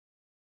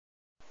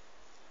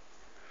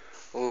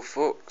Hello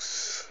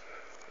folks,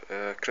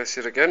 Chris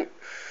here again,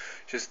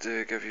 just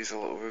to give you a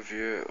little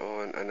review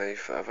on a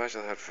knife that I've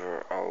actually had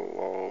for a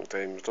long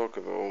time. We're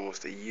talking about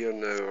almost a year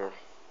now,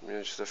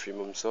 or just a few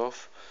months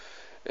off.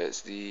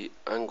 It's the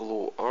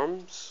Anglo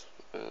arms.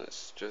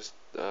 It's just,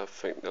 I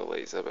think the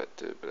light's a bit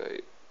too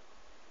bright.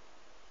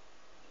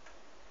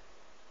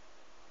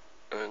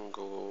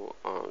 Anglo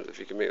arms, if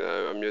you can make that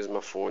out. I'm using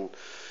my phone.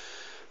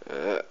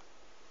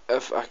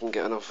 If I can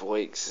get enough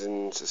likes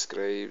and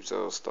subscribes,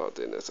 I'll start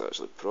doing this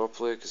actually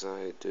properly, because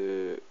I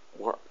do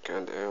work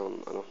and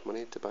earn enough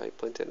money to buy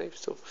plenty of knives.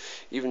 So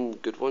even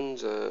good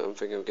ones, I'm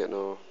thinking of getting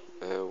a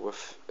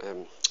with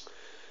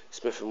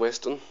Smith and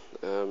Weston.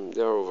 They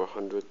are over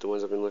 100, the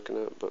ones I've been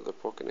looking at, but they're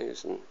pocket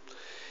knives, and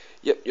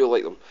yep, you'll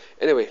like them.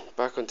 Anyway,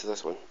 back onto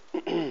this one.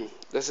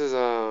 This is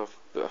a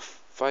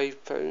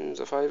 £5,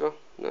 a fiver.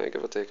 Now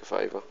give or take a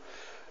fiver.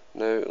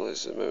 Now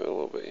let's zoom out a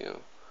little bit here.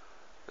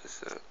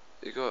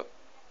 You got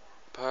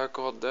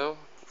paracord there.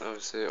 I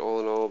would say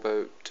all in all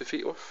about 2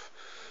 feet worth.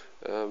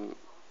 A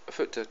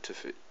foot to 2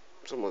 feet,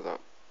 something like that.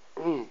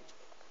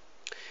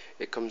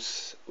 It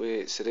comes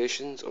with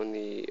serrations on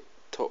the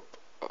top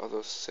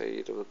other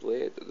side of the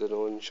blade, the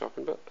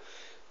non-sharpened bit.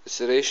 The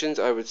serrations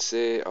I would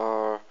say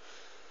are,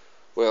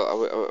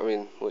 well, I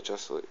mean, let's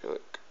just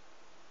look.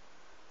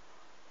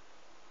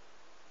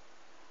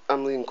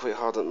 I'm leaning quite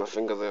hard on my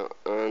finger there,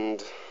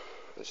 and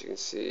as you can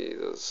see,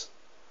 there's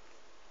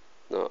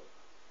not.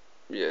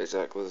 Yeah,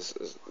 exactly.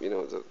 You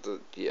know,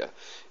 yeah.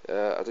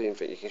 I don't even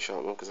think you can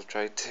sharpen them because I've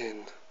tried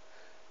to.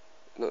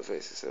 Not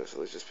very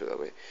successfully, let's just put it that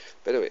way.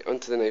 But anyway,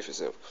 onto the knife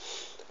itself.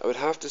 I would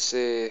have to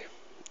say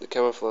the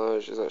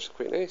camouflage is actually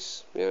quite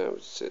nice. Yeah, I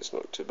would say it's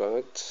not too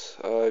bad.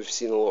 I've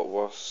seen a lot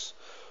worse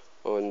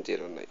on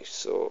dearer knives,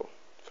 so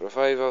for a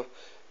fiver,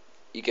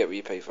 you get what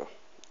you pay for.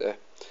 Yeah.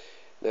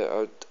 Now, I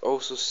would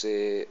also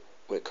say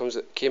when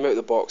it came out of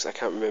the box, I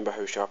can't remember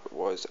how sharp it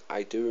was.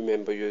 I do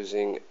remember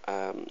using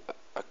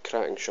a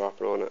cracking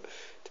sharpener on it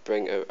to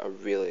bring out a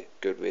really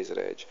good razor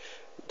edge.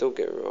 Don't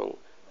get me wrong,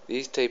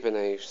 these type of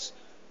knives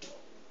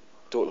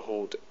don't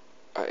hold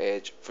an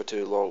edge for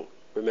too long.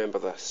 Remember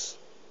this.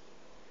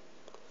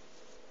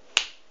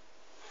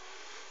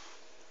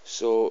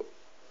 So,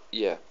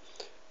 yeah,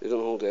 they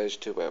don't hold the edge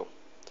too well.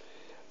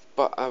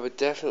 But I would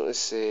definitely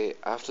say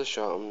after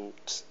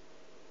sharpened,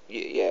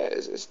 yeah,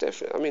 it's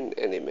definitely. I mean,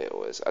 any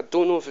metal is. I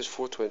don't know if it's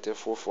 420 or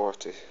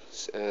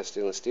 440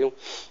 stainless steel.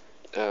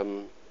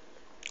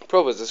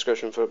 Probably the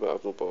description for it, but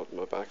I've not bothered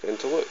my back end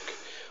to look.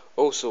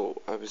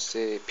 Also, I would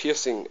say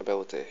piercing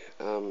ability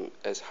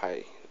is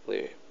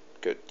highly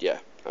good. Yeah,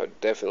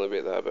 I'd definitely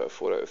rate that about a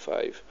 4 out of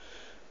 5.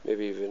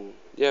 Maybe even,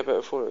 yeah, about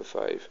a 4 out of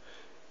 5.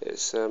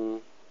 It's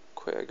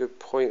quite a good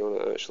point on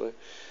it actually.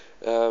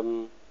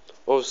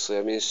 Obviously,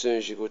 I mean, as soon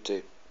as you go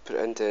to put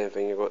it into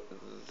anything, you've got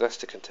this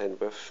to contend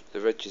with, the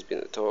ridges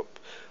being at the top.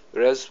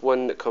 There is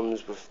one that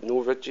comes with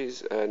no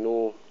ridges,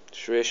 no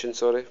serration,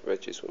 sorry,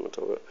 ridges, what am I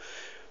talking about?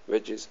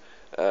 Ridges,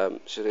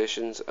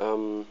 serrations,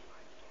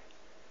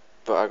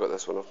 but I got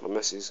this one off my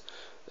missus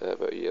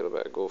about a year and a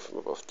bit ago for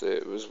my birthday.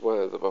 It was one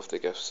of the birthday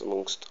gifts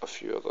amongst a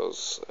few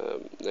others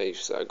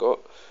knives that I got.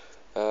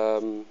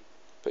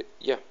 But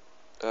yeah,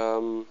 I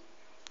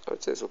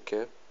would say it's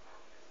okay.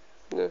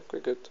 Yeah,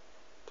 quite good.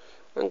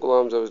 Anglo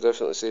arms, I would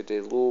definitely say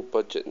the low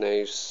budget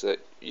knives that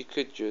you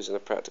could use in a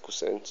practical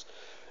sense.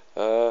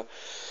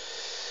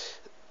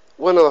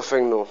 One other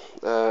thing though,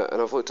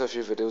 and I've looked at a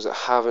few videos that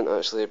haven't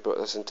actually brought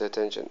this into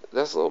attention.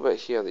 This little bit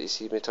here that you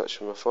see me touch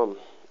with my thumb,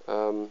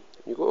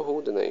 you got to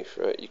hold the knife,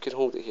 right? You can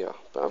hold it here,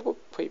 but I've got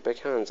quite big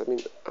hands. I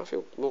mean, I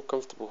feel more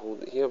comfortable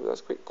holding it here, but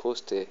that's quite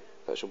close to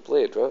the actual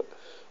blade, right?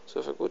 So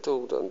if I go to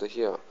hold it under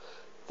here,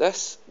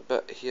 this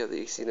bit here that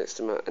you see next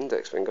to my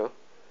index finger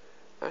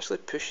actually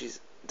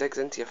digs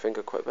into your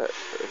finger quite a bit.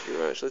 But if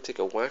you actually take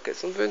a whack at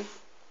something,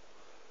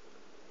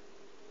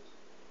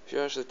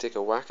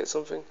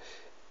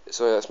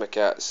 sorry, that's my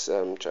cats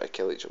trying to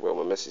kill each other. Well,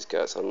 my missus'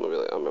 cats. I'm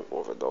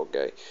more of a dog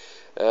guy.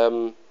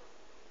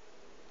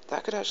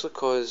 That could actually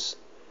cause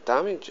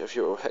damage if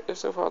you hit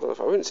yourself hard enough.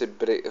 I wouldn't say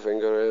break the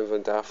finger or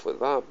anything daft like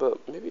that,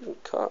 but maybe even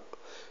cut.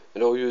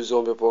 And all you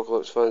zombie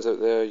apocalypse fans out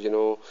there, you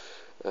know,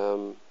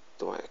 don't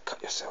want to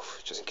cut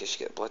yourself just in case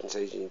you get blood inside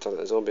you and you turn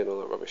into a zombie and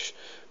all that rubbish.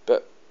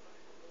 But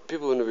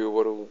people in the real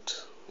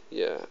world,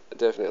 yeah,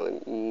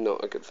 definitely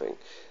not a good thing.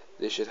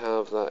 They should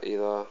have that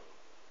either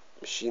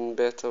machine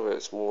better where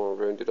it's more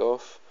rounded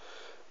off.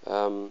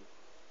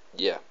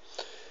 Yeah,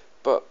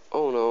 but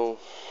all in all,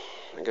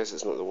 I guess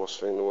it's not the worst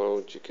thing in the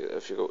world.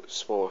 If you've got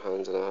smaller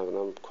hands than I have, and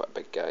I'm quite a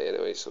big guy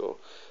anyway, so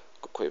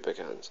I've got quite big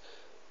hands.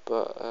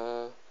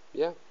 But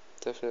yeah,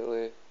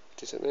 definitely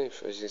decent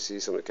knife. As you can see,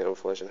 some of the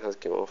camouflage has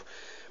come off.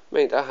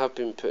 Mind, I have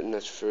been putting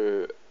this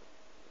through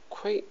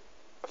quite.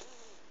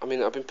 I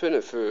mean, I've been putting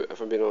it through. If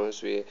I'm being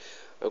honest with you,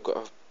 I've got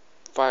a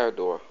fire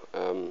door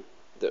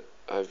that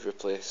I've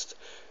replaced,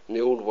 and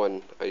the old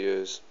one I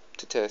use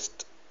to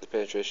test the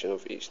penetration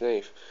of each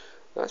knife.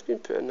 That's been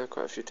put in there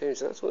quite a few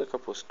times, and that's only a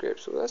couple of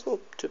scrapes, so that's not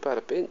too bad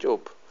a paint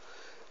job.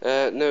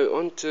 Now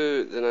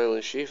onto the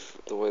nylon sheath,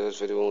 the way this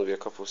video will only be a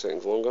couple of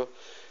seconds longer.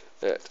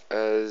 It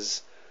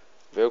is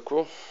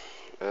Velcro.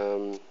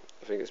 I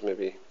think it's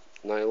maybe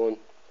nylon.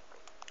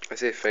 I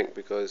say think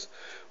because,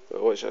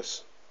 well, watch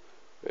this.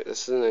 Right,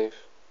 this is the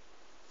knife,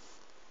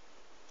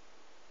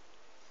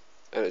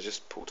 and it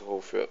just poked a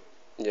hole through it.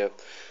 Yeah,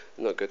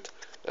 not good.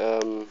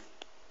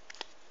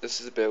 This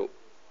is the belt,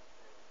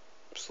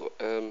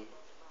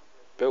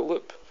 belt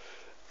loop.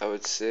 I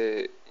would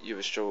say you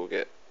would struggle to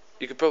get.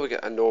 You could probably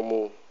get a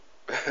normal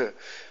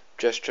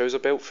dress trouser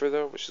belt through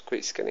there, which is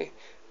quite skinny.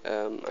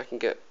 I can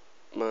get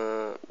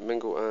my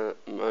my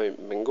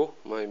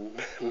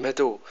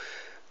middle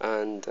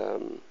and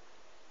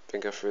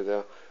finger through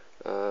there.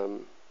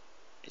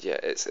 Yeah,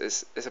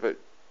 it's about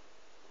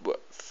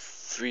what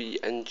 3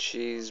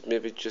 inches,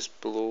 maybe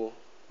just below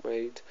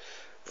wide.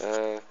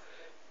 Uh,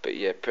 but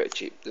yeah, pretty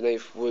cheap. The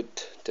knife would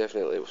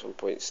definitely at some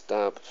point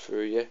stab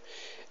through you.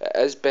 It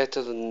is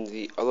better than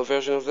the other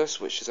version of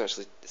this, which is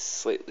actually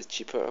slightly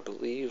cheaper, I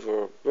believe,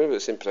 or maybe the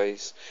same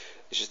price.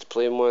 It's just a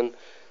plain one.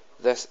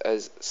 This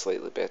is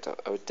slightly better.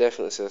 I would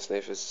definitely say this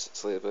knife is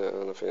slightly better,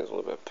 and I think it's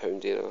only about a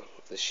pound dearer.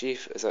 The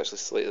sheath is actually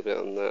slightly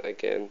better than that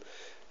again,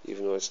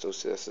 even though I'd still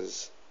say this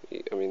is.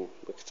 I mean,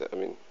 look at it. I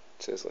mean,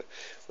 seriously.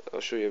 I'll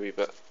show you a wee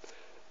bit.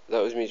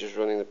 That was me just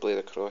running the blade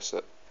across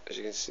it. As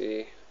you can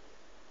see,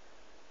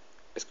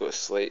 it's got a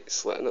slight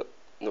slit in it.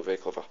 Not very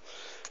clever.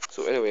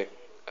 So anyway,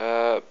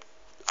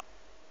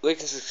 like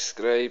and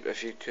subscribe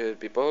if you could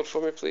be bothered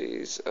for me,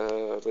 please.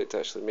 I'd like to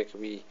actually make a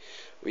wee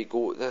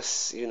go at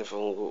this, even if I've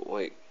only got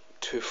like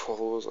 2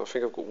 followers. I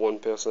think I've got one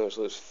person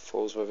actually that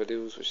follows my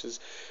videos, which is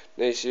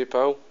nice of you,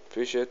 pal.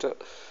 Appreciate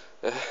it.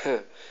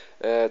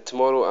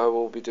 Tomorrow I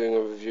will be doing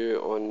a review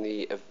on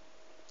the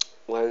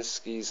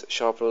Lansky's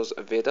Sharpeners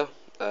Vader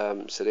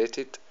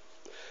serrated,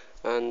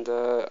 and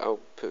I'll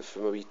put it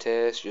through my wee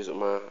test using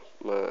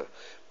my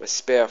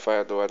spare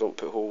fire, though I don't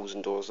put holes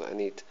in doors that I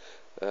need.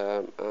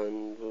 And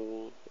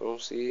we'll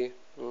see.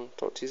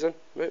 Talk to you soon.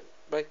 Right,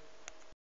 bye.